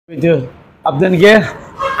Video update ke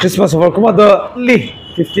Christmas offer kuma to only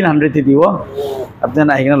 1500 ti dibo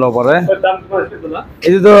update ahi na lo pare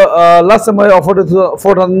edu to last time offer to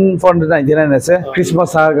 4499 ase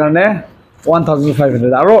Christmas ar karone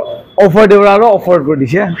 1500 aro offer de aro offer kor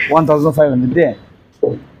dise 1500 de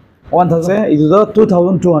 1000 edu to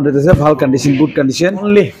 2200 ase bhal condition good condition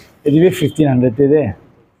only edu 1500 te de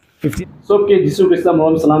 15 so ke jisu krishna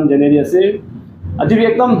moram salam janeri ase aji bi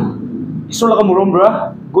ekdam isor laga morom bra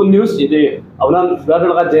good news ide abnan brother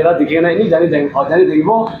laga jera dikhena ini jani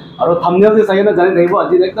dekhibo aro thumbnail de sagena jani dekhibo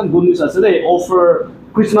aji ekdam good news ase de offer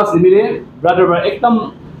Christmas nimire brother bra ekdam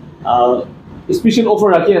special offer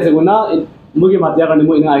rakhi ase guna muge madhya karne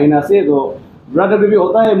mo ina ahina ase to brother bi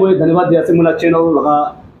hota hai moi dhanyawad dia ase mula channel laga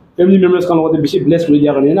family members kan logote bishi bless kori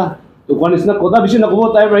dia karne na to kon isna koda bishi nakobo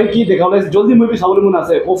tai bra ki dekhawle joldi moi bi sabole mon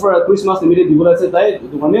ase offer Christmas nimire dibola ase tai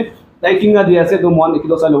to kane tai kinga dia ase to mon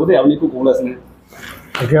ekilo sai logote apni ko kola ase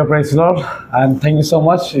Okay, praise Lord, and thank you so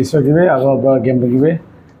much. Iswa give agar game give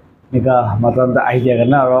nika matan da idea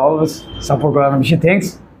karna aur always support karna bishi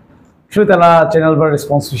thanks. True tala channel par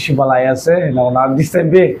response bishi bala ase na this time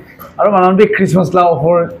be aur manan be Christmas la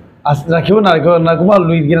offer rakhibo na kuma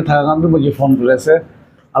lui gina thaka kan to muge phone kore ase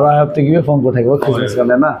aur I have to give phone kor thakibo Christmas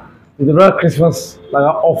karne na edu pra Christmas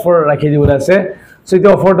laga offer rakhi dibo ase so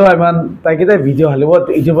edu offer to iman takita video halibo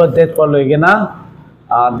edu par date par loi gina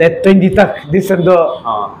that 20 tak this and the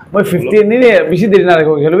moi 15 ni bishi deri na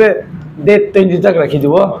rakho khelbe that 20 tak rakhi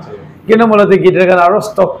dibo kena mola de gitar kan aro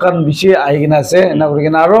stock kan bishi ahi gina ase na kori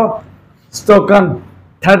gina aro stock kan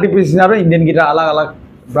 30 piece na aro Indian guitar alag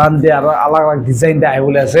brand de aro alag design de ahi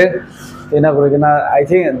bole ase ena kori gina I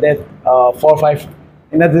think that 4-5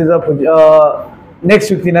 ina de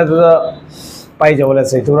next week ina de pai jabole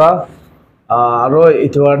ase tura aro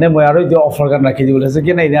itu arne moi aro de offer kan rakhi dibole ase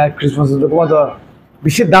kena ina Christmas to kuma to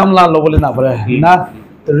bishi dam la lobole na pare na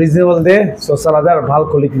to reasonable de so salada bhal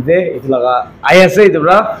quality de itu laga ai ase itu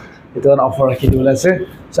bra itu an offer rakhi dibole ase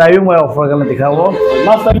so I moi offer kan dikhabo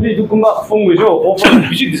last time bi kuma phone bijo offer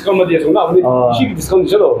bishi discount ma diye na apni bishi discount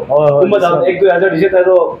diye to kuma da 1-2000 diye ta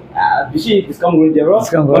to bishi discount kori diye bro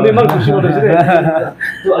only man khushi hote je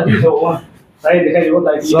to aji so sai dekhai dibo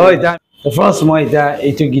tai so the first moi ita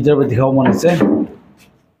itu guitar par dikhabo mon ase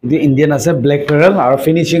the Indian ase black pearl aru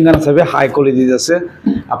finishing gan sabe high quality ase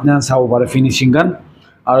apna sabo pare finishing gan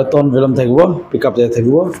aru tone volume thakibo pickup de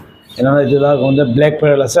thakibo ena jela gonde black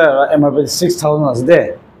pearl ase MRP 6000 ase de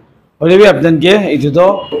hole bi apnan ke itu to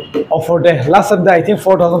offer de last of the I think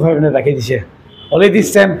 4500 rakhi dise hole this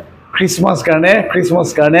time Christmas karne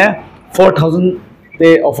 4000 te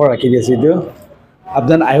offer rakhi dise itu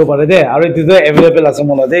apnan ayo pare de aru itu to available ase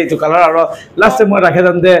mola de itu color aru last time moi rakhe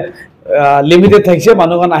dan de limited thakse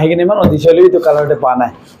manu kan ahi kene man odishali to color de pa nai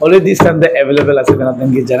only this time the available ase kana apnan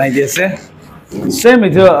ke janai diase same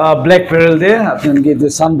itu black pearl de apnan ke to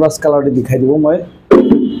sunburst color de dikhai dibo moi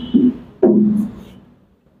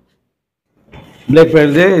black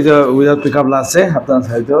pearl de is without pickup la ase apnan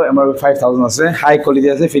sai to MRP 5000 ase high quality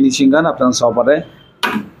ase finishing gan apnan saw pare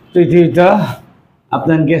to itu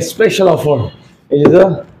apnan ke special offer is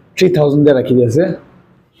 3000 de rakhi diase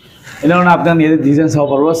ina na apnan ye design saw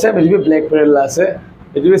parbo same it be black pearl ase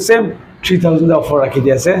it be same 3000 offer rakhi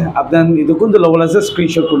diase apnan idu kun to lobol ase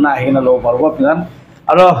screenshot kurna ahina lobo parbo apnan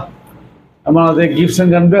aro amar de gifts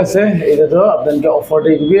gan be ase eta to apnan ke offer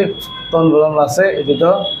de be ton bolon ase itu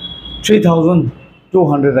to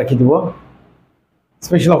 3200 rakhi dibo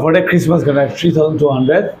special offer de Christmas gan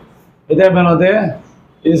 3200 eta banode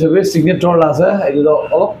is a signature ase itu to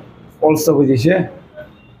also bujise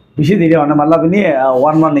bishi diri ona malla bini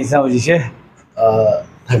 1 month isa bujise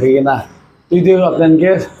thake na itu apnan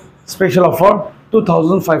ke special offer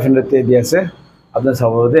 2500 te diase apnan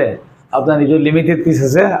sabode apnan itu limited piece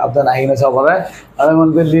ase apnan ahina sabore aru mon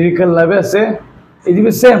ke lyrical lave ase it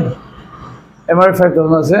is same MRP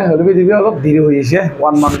 5000 ase hobi dibi alop diri hoise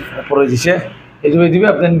 1 month pore jise itu dibi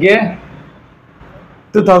apnan ke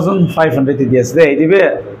 2500 te diase de dibi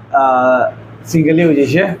singly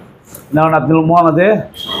hoise now apnal mo ade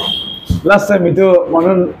last time itu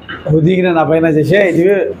manon hudi kina na paina jese itu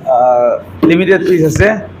limited piece ase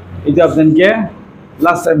itu apnan ke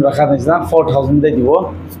last time rakha na 4000 de dibo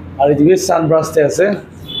aru itu sunburst te ase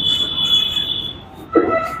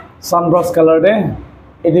sunburst color de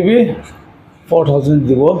itu bi 4000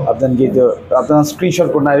 dibo apnan ke itu apnan screenshot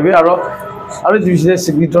korna ibe aru itu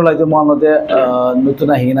signature la itu mo ade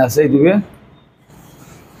notuna hina ase itu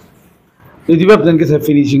bi apnan ke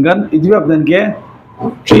finishing gan itu apnan ke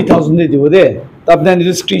 3000 de dibo de apnan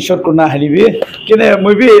itu screenshot korna halibi kene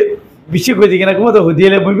moi bi bishi koi dikena kuma to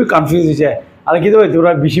hodiele moi bi confuse hoise aru kitu itu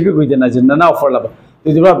ra bishi bi koi dena janna na offer laba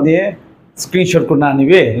itu apni screenshot করনা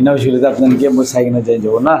আনিবে ইনা হইলে আপনাকে মই চাই কিনা যাই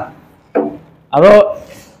যাব না আৰু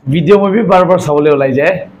ভিডিও মুভি বাৰবাৰ চাবলে ওলাই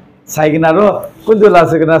যায় চাই কিনা আৰু কোনটো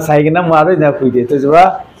আছে কিনা চাই কিনা মই আৰু ইনা কৈ দিয়ে তো যোৱা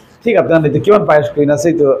ঠিক আপনার এটা কিমান পাই স্ক্রিন আছে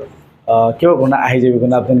তো কিবা কোনা আহি যাবে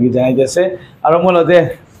কোনা আপনাকে জানাই দিছে আৰু মই লতে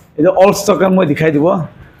এটা অল স্টক মই দেখাই দিব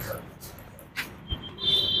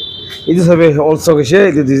itu sabe also ke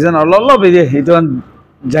itu design Allah be itu kan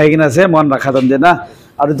jaikin ase mon rakha dande na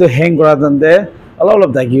aru to hang kora dande Allah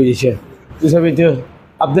dagi hoise itu sabe itu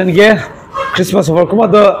apdan ke Christmas offer kuma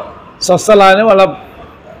to sasta lane wala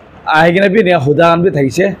ahigina bi ne hudan bi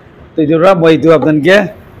thaise to itu ra moi itu apdan ke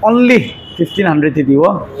only 1500 ti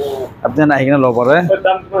dibo apdan ahigina lo pare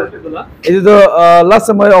itu to last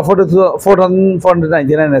time I offered to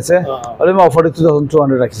 4499 ase ole me offered to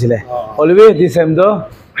 2200 rakhile ole be this time to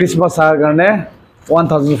Christmas karone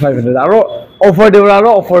 1500 aro offer debar aro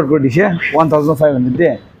offer kor dise 1500 de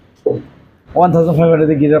 1500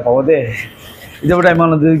 de gidar pabo de idu bata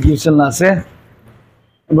amount de gifts na ase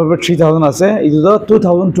about 3000 ase idu to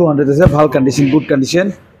 2200 ase bhal condition good condition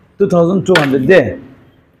 2200 de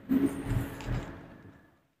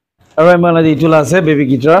aro amount de itula ase baby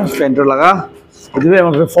guitar Fender laga idu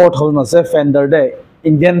amount 4000 ase Fender de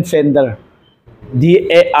Indian Fender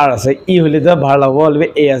DAR আছে ই হলে তো ভালো হবে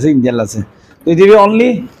এ আছে Indian আছে তো দিবি only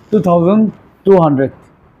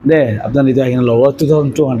 2200 দে আপনার এটা এখানে লব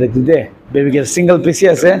 2200 দে বেবি কে সিঙ্গেল পিসি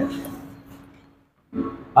আছে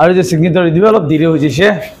আর যে সিগনেচার দিবি অলপ দেরি হয়ে যাচ্ছে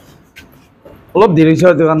অলপ দেরি হচ্ছে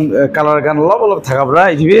দোকান কালার গান অলপ থাকাবরা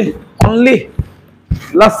দিবি অনলি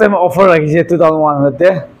লাস্ট টাইম অফার রাখিছে 2100 তে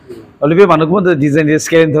অলবি মানুষ মধ্যে ডিজাইন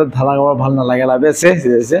স্কেল ঢালা ভালো না লাগে লাভ আছে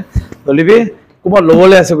অলবি kuma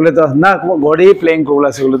lowole ase gole to na kuma gori playing ko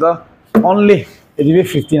ase gole to only edibe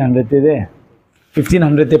 1500 te de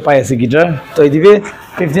 1500 te pai ase guitar to edibe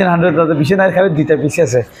 1500 to bishe na khale dita piece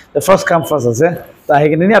ase the first come first ase ta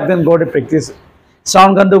hegene ni apnan gori practice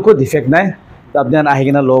sound gan do ko defect nai ta apnan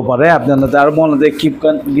ahigena low pare apnan ta ar mon de keep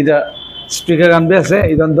kan guitar speaker gan be ase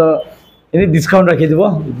idon to ini discount rakhi dibo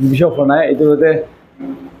bisho for nai eturote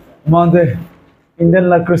mon de Indian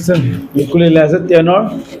la Christian ukulele ase tenor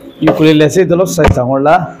ukulele ase dolop size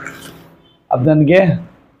angorla apnan ge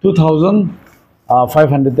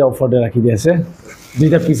 2500 te offer de rakhi diase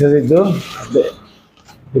duita piece ase jo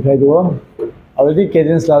dikhai dibo already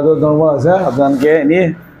cadence la do normal ase apnan ge ni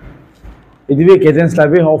idibe cadence la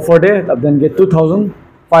bi offer de apnan ge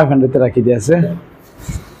 2500 te rakhi diase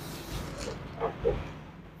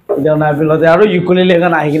ida na bilode aro ukulele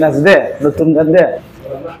gan ahigina ase de notun gan de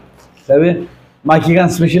sabe মাইকি গান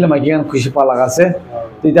specially মাইকি গান খুশি পা লাগাছে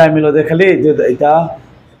তো এটা আমি লদে খালি এটা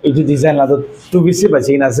এইটো ডিজাইন লাদো টু বিসি বাঁচি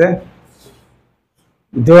কিনা আছে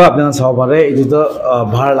এটাও আপনারা চাব পারে এইটো তো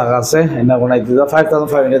ভাড়া লাগা আছে এনা কোনা এইটো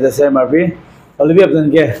 5500 আছে এমআরপি অলরেডি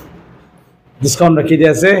আপনাকে ডিসকাউন্ট রাখি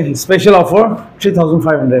দিয়ে আছে স্পেশাল অফার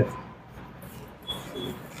 3500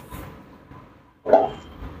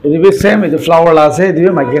 এদিকে সেম এই ফ্লাওয়ার আছে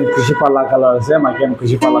এদিকে মাইকি গান খুশি পা লাগা কালার আছে মাইকি গান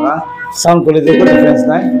খুশি পা লাগা সাউন্ড কোয়ালিটি কোনো ডিফারেন্স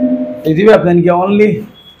নাই এদিকে আপনাকে অনলি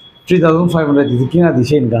 3500 দিতে কিনা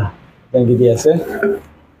দিছে ইনকা ব্যাংকে দিয়ে আছে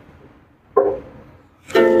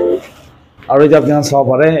আর এই যে আপনারা সব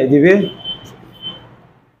পারে এদিকে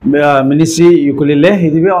মিনিস্ট্রি ইউকুলেলে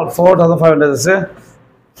এদিকে 4500 আছে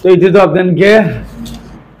তো এই তো আপনাকে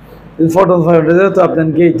 4500 তো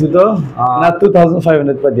আপনাকে এই তো না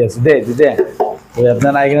 2500 পর দিয়েছে দে দে ওই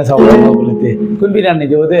আপনারা আইগনা সব বলতে কোন বিরান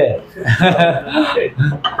নিতে ওদে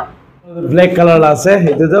ব্ল্যাক কালার আছে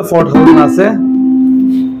এটা তো 4000 আছে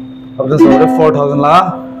আপনার সবরে 4000 লা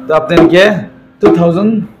তো আপনাকে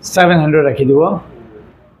 2700 রাখি দিব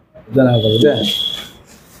জানা হবে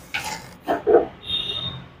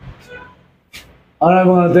আর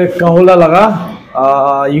আমাদের কাহুলা লাগা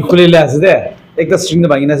ইউকুলেলে আছে দে একটা স্ট্রিং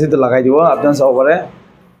ভাঙিনা আছে তো লাগাই দিব আপনার সবরে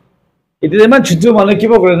এটা মানে ছোট মানে কি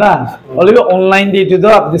করে না অলরেডি অনলাইন দিয়ে তো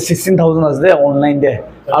আপনি 16000 আছে দে অনলাইন দে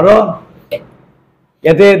আর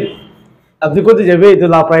এতে আপনি কোথায় যাবে এটা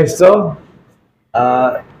লা প্রাইস তো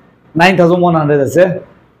 9100 আছে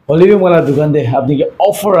হলিবি মোলা দোকান দে আপনি কি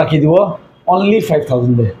অফার রাখি দিব অনলি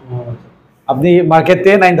 5000 দে আপনি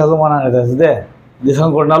মার্কেটে 9100 আছে দে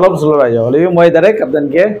ডিসকাউন্ট করনা লব চলো রাই যাও হলিবি মই ডাইরেক্ট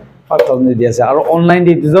আপনাকে 5000 দিয়ে আছে আর অনলাইন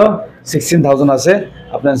দিয়ে তো 16000 আছে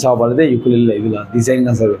আপনার সব বলে দে ইউকুলেলে এগুলা ডিজাইন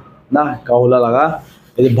আছে না কাহুলা লাগা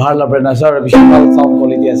এই ভার লাপরে না স্যার বিশাল সাউন্ড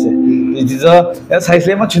কোয়ালিটি আছে এই যে সাইজ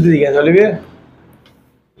লেমা ছোট দিকে আছে হলিবি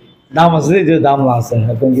দাম আছে যে দাম আছে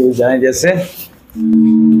আপনাকে জানাই দিয়েছে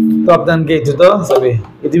তো আপনাকে এটা তো সবে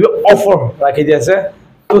এটা অফার রাখি দিয়েছে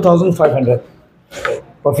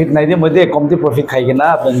 2500 প্রফিট নাই দিয়ে মধ্যে কমতি প্রফিট খাই কিনা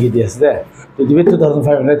আপনাকে দিয়েছে দে তো দিবে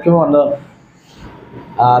 2500 কেমন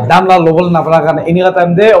দাম লা লবল না পারা কারণে ইনিকা টাইম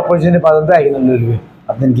দে অপরচুনিটি পাওয়া যায় কিনা লইবে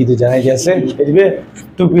আপনার কিন্তু জানাই দিয়ে আছে এদিকে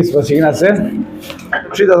 2 পিস বসিং আছে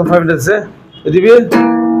 3500 আছে এদিকে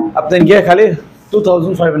আপনার গিয়ে খালি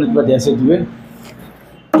 2500 বাদ আছে এদিকে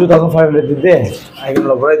 2500 দিতে আইগন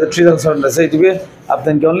লবর এটা 3700 আছে এদিকে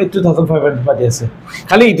আপনার কি অনলি 2500 বাদ আছে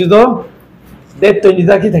খালি এটা তো ডেট 20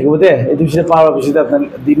 টা কি থাকবে দে এদিকে সেটা পাওয়ার বেশি আপনার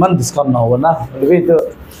ডিমান্ড ডিসকাউন্ট না হবে না এদিকে তো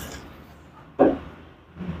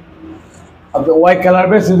আপনার হোয়াইট কালার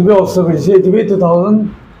বেস এদিকে অবশ্য বেশি এদিকে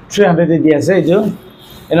 2300 দিয়ে আছে এই যে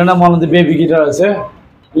এর নাম আমাদের বেবি গিটার আছে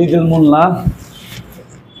লিটল মুন না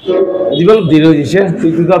ডিভেলপ দিলো দিছে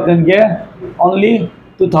কিন্তু আপনাকে অনলি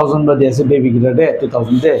 2000 বাদ আছে বেবি গিটার দে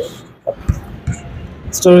 2000 দে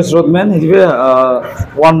স্টোরেজ রোডম্যান এদিকে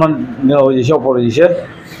 1 মান্থ নেওয়া হয়েছে অফার হয়েছে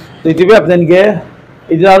তো এদিকে আপনাকে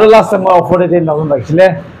এটা আরো লাস্ট টাইম অফারে 10000 রাখছিলে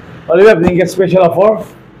অলরেডি আপনাকে স্পেশাল অফার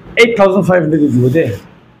 8500 দিব দে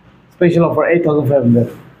স্পেশাল অফার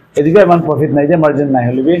 8500 এদিকে এমন প্রফিট নাই দে মার্জিন নাই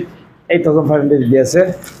হলিবি 8500 দিয়ে আছে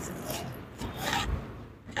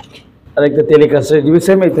আর একটা তেলিক আছে দিবি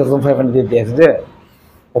সেম 8500 দিয়ে আছে দে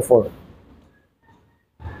অফার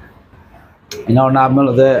ইনাও না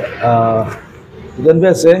আপনাদের ইদান বি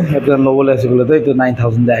আছে আপনার লোবল আছে গুলোতে এটা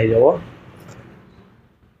 9000 দিয়ে যাব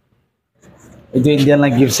এটা ইন্ডিয়ান না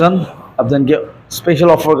গিফটসন আপনাকে স্পেশাল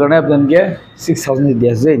অফার কারণে আপনাকে 6000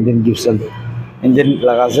 দিয়ে আছে ইন্ডিয়ান গিফটসন ইন্ডিয়ান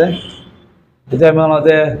লাগা আছে এটা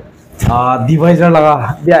আমাদের ডিভাইজার লাগা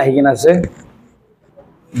দিয়ে আইগেন আছে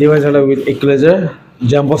ডিভাইজার উইথ ইকুয়ালাইজার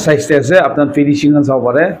জাম্বো সাইজতে আছে আপনার ফিনিশিং সব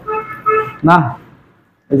পারে না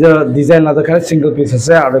এই যে ডিজাইন না দেখালে সিঙ্গেল পিস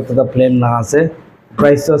আছে আর একটা প্লেন না আছে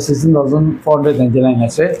প্রাইস তো 16499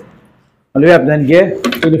 আছে মানে আপনাকে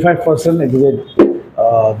 25% এদিকে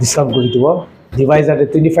ডিসকাউন্ট করে দিব ডিভাইজারে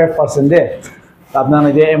 25% দে আপনার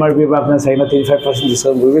যে এমআরপি বা আপনার সাইনা 35%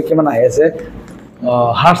 ডিসকাউন্ট করবে কেমন আছে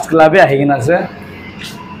হার্স ক্লাবে আইগেন আছে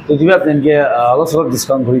তো দিবে আপনাকে অলপ সব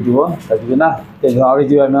ডিসকাউন্ট করে দিব দিবে না আর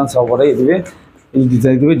দিবে আমি সব করে দিবে এই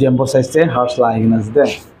ডিজাইন দিবে জাম্বো সাইজতে হার্স লাইন আছে দে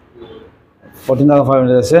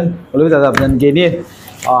 14500 আছে বলবি দাদা আপনাকে নিয়ে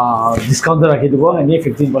ডিসকাউন্ট রাখি দিব এনে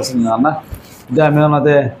 15% না না এটা আমি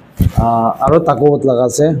আমাদের আরো তাকবত লাগা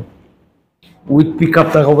আছে উইথ পিকআপ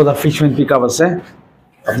তাকবত ফিশমেন্ট পিকআপ আছে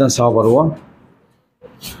আপনার সব পারব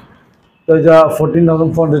তো এটা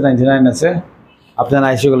 14499 আছে আপনার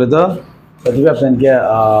আইসি গলে তো দিবে আপনাকে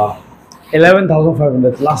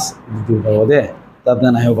 11500 প্লাস দিতে পারবো দে তো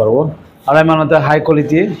আপনার নাইও পারবো আর আমি আমাদের হাই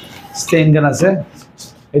কোয়ালিটি স্টেন গান আছে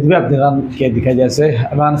এদিকে আপনাকে দেখা যাচ্ছে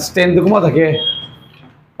আমার স্টেন দেখুমা থাকে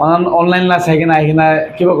অনলাইন না চাই কিনা আহি কিনা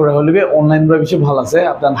কিবা করে হলে অনলাইন বেশি ভাল আছে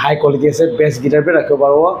আপনার হাই কোয়ালিটি আছে বেস্ট গিটার পে রাখতে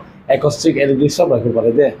পারবো অ্যাকোস্টিক এলইডি সব রাখতে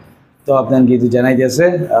পারে দে তো আপনার গিয়ে জানাই দিয়েছে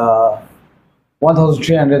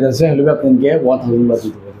 1300 আছে হলে আপনাকে 1000 বা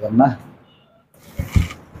দিতে পারবেন না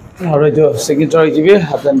আর ওই তো সিগনেচার দিবে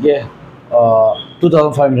আপনাকে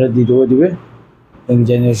 2500 দিয়ে দেবো দিবে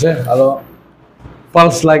জানিয়েছে আর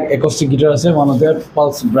পালস লাইক অ্যাকোস্টিক গিটার আছে আমাদের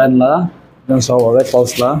পালস ব্র্যান্ড লাগা সব হবে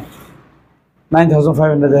পালস লাগা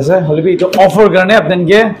 9500 আছে হলে এটা অফার কারণে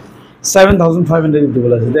আপনাকে 7500 দিতে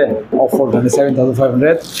বলেছে দে অফার কারণে 7500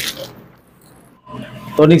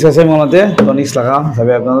 টনিক্স আছে আমাদের টনিক্স লাগা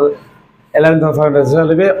হবে আপনাদের 11500 আছে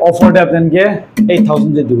হলে অফারটা আপনাকে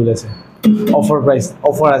 8000 দিয়ে দিতে বলেছে অফার প্রাইস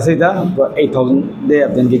অফার আছে এটা 8000 দিয়ে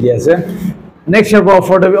আপনাকে দিয়ে আছে নেক্সট ইয়ার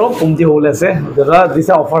অফারটা কমতি হলে আছে যারা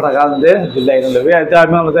দিছে অফার টাকা দে দিলে লবে এটা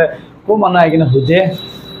আমি আমাদের খুব মানুষ আইকিনা হুদে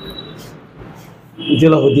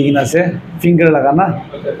ইজলা হুদি কিনা আছে ফিঙ্গার লাগা না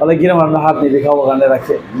তাহলে কিনা মানুষ হাত নিয়ে দেখাবো কারণে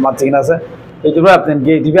রাখে মারছে কিনা আছে এইটুকু আপনার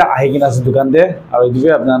গিয়ে দিবে আহি কিনা আছে দোকান দিয়ে আর দিবে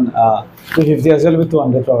আপনার 250 আছে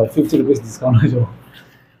 200 পাবে 50 রুপিস ডিসকাউন্ট হয়ে যাব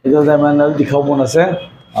এটা আমার দেখাও মন আছে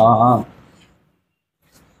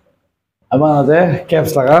আমার আমাদের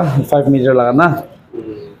ক্যাপস লাগা 5 মিটার লাগা না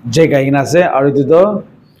যে গাইন আছে আর এটা তো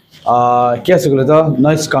কি আছে গুলো তো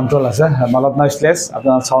নয়েজ কন্ট্রোল আছে মালত নয়েজলেস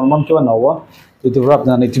আপনার সাউন্ড মান কিবা নহব এইটো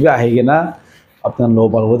আপনার ইউটিউবে আহি কিনা আপনার লো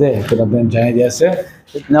পারবো দে এটা আপনার জানাই দিয়ে আছে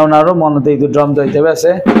আৰু মনতে এইটো ড্ৰাম তো এতিয়া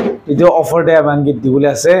আছে এইটো অফাৰ ডে আমাক দিবলৈ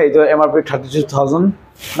আছে এইটো এমআৰপি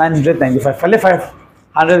 32995 খালি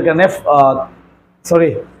 500 কাৰণে সৰি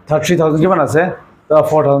 33000 কিমান আছে তো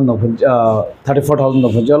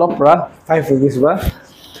 34000 অলপ পৰা 5 rupees বা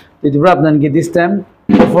এইটো আপোনাক দিস টাইম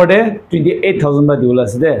অফাৰ ডে 28000 বা দিবলৈ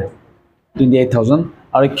আছে দে 28000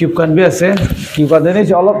 আৰু কিউব কান বি আছে কিউব কান দেনে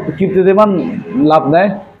অলপ কিউব তে ইমান লাভ নাই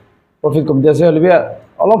প্রফিট কম দিয়েছে হলে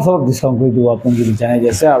অলপ সব ডিসকাউন্ট করে দিব আপনার যদি জানাই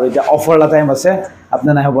দিয়েছে আর এটা অফার লা টাইম আছে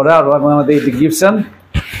আপনার না পড়ে আর আমাদের এই গিফটসন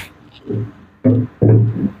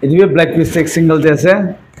এদিকে ব্ল্যাক পিস্টেক সিঙ্গেল দিয়ে আছে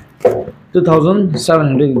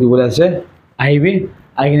 2700 দিব আছে আইবি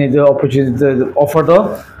আইকিনে যে অপরচুনিটি অফারটা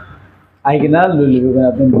আইকিনা লুলিবি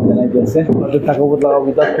আপনি জানাই দিয়েছে ওটা টাকা বদলা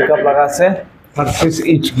উইদাউট পিকআপ লাগা আছে 36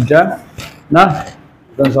 ইঞ্চ গিটার না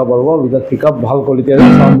আপনার সব পারবো উইদাউট পিকআপ ভালো কোয়ালিটি আছে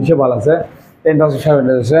সাউন্ড বেশি ভালো আছে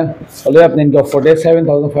 10500 আছে হলে আপনি ইনকে অফার ডে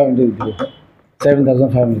 7500 দিব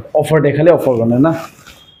 7500 অফার ডে খালি অফার গনে না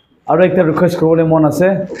আর একটা রিকোয়েস্ট করবলে মন আছে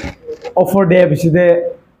অফার ডে বেশিতে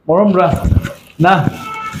মরমরা না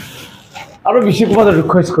আরো বেশি কোমাদের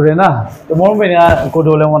রিকোয়েস্ট করে না তো মরম না কোড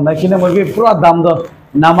হলে মন না কিনে মই পুরো দাম দ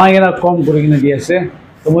নামাই না কম করে কিনে দিয়েছে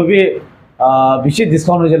তো মই বেশি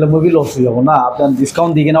ডিসকাউন্ট হয়ে যাবে মই লস হয়ে যাব না আপনার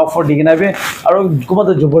ডিসকাউন্ট দিয়ে কিনা অফার দিয়ে কিনাবে আর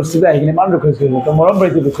কোমাদের জবরদস্তি আইকিনে মান রিকোয়েস্ট করবে তো মরম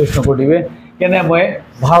বাড়িতে রিকোয়েস্ট নকৰিবে কেনে মই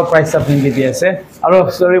ভাল প্রাইস আপনি দিয়ে আছে আর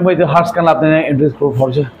সরি মই হার্স কান আপনি এড্রেস করব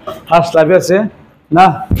ফরছে হার্স লাভে আছে না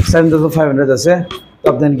 7500 আছে তো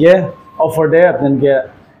আপনাকে অফার ডে আপনাকে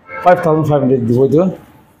 5500 দিব তো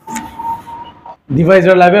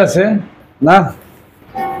ডিভাইজার লাভে আছে না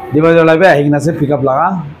ডিভাইজার লাভে আহিন আছে পিকআপ লাগা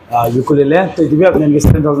ইউকুলেলে তো দিবে আপনাকে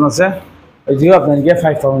 7000 আছে এই দিও আপনাকে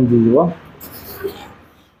 5000 দিয়ে দিব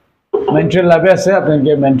মেন্ট্রাল লাভে আছে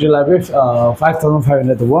আপনাকে মেন্ট্রাল লাভে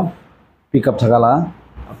 5500 দেব পিকআপ থাকালা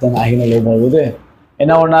আপনার আহিন লই পারবো দে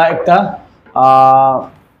এনা ওনা একটা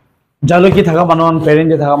জালুকি থাকা মানুন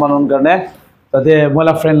পেরেন্টে থাকা মানুন কারণে তাতে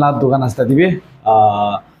মোলা ফ্রেন্ড লাভ দোকান আছে দিবি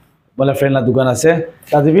মোলা ফ্রেন্ড লাভ দোকান আছে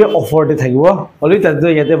তা দিবি অফার ডে থাকিব হলি তাতে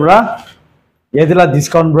ইয়াতে বড়া ইয়াতে লা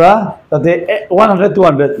ডিসকাউন্ট বড়া তাতে 100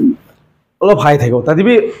 200 অলপ হাই থাকিব তা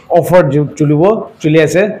দিবি অফার চলিব চলি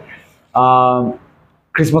আছে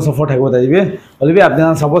ক্রিসমাস অফার থাকিব তা দিবি হলি আপনি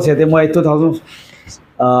সাপোজ ইয়াতে মই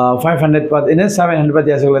 2500 পাত ইনে 700 পাত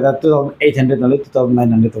আছে গলে 2800 নলে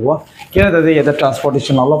 2900 হবো কেন তাতে ইয়াতে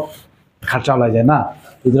ট্রান্সপোর্টেশন অলপ খরচা ওলাই যায় না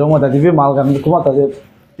ইদর মধ্যে দিবি মাল গান কুমা তাতে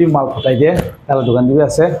টি মাল ফটাই দিয়ে তাহলে দোকান দিবি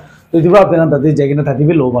আছে তো দিবা আপনার তাতে জায়গা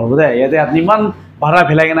থাকিবি লো পারবো দে ইয়াতে আপনি ইমান ভাড়া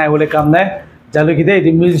ফেলাই কিনা বলে কাম নাই জালুকিতে এই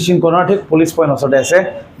মিউজিশিয়ান কর্নার ঠিক পুলিশ পয়েন্ট ওচৰতে আছে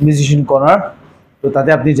মিউজিশিয়ান কর্নার তো তাতে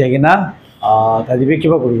আপনি যাই কিনা তা দিবি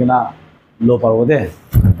কিবা করি কিনা লো পারবো দে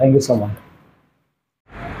থ্যাংক ইউ সো মাচ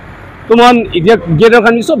তোমার ইডিয়া গেটৰ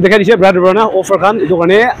খান সব দেখাই দিছে ব্ৰাদাৰ ব্ৰানা অফাৰ খান এটো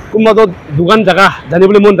কাৰণে কোনবা তো দোকান জায়গা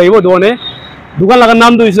জানিবলৈ মন থাকিব দোকানে দোকান লাগার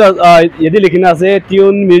নাম তো ইয়াতে লিখিনা আছে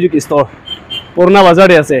টিউন মিউজিক স্টোর পুরনা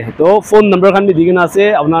বাজারে আছে তো ফোন নাম্বার খান দি কিনা আছে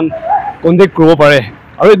আপনার কন্টেক্ট করব পারে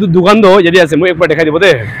আর এই দোকান তো ইয়াতে আছে মই একবার দেখাই দিব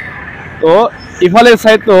দে তো ইফালে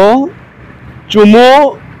সাইড তো চুমু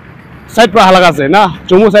সাইড পৰা লাগা আছে না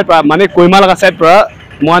চুমু সাইড পৰা মানে কইমা লাগা সাইড পৰা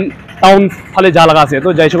মান টাউন ফালে যা লাগা আছে তো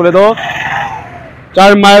যাইছে বলে তো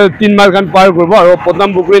 4 মাইল 3 মাইল খান পার করব আর পদ্মাম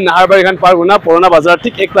পুকুরি নাহারবাড়ি খান পার করনা পুরনা বাজার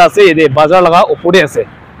ঠিক একটা আছে এদে বাজার লাগা উপরে আছে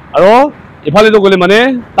আর ইফালে তো গলে মানে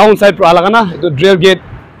টাউন সাইড পৰা লাগা না তো ড্ৰেল গেট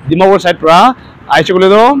ডিমাপুৰ সাইড পৰা আইছে গলে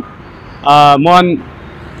তো মন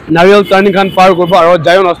নারিয়াল টার্নিং খান পার করব আর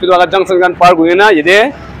জায়ন হসপিটাল আগা জংশন খান পার করে না এদে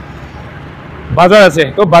বাজার আছে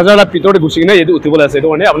তো বাজারটা ভিতরে গুছি কিনা এদে উঠিবলে আছে তো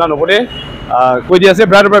মানে আপনার নপরে কই দি আছে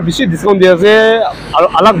ব্রাদার বেশি ডিসকাউন্ট দি আছে আর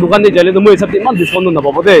আলাগ দোকান দি যাইলে তো মই হিসাবে ইমান ডিসকাউন্ট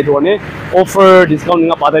নাপাব দে তো মানে অফার ডিসকাউন্ট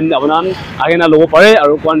না পাতেন আপনার আগে না লব পারে আর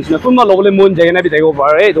কোনসনা কোনবা লবলে মন জায়গা না বি থাকিব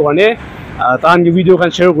পারে তো মানে তাহান কি ভিডিও খান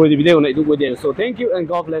শেয়ার করে দিবি দে এটো কই দি so thank U and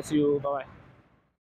god bless U bye bye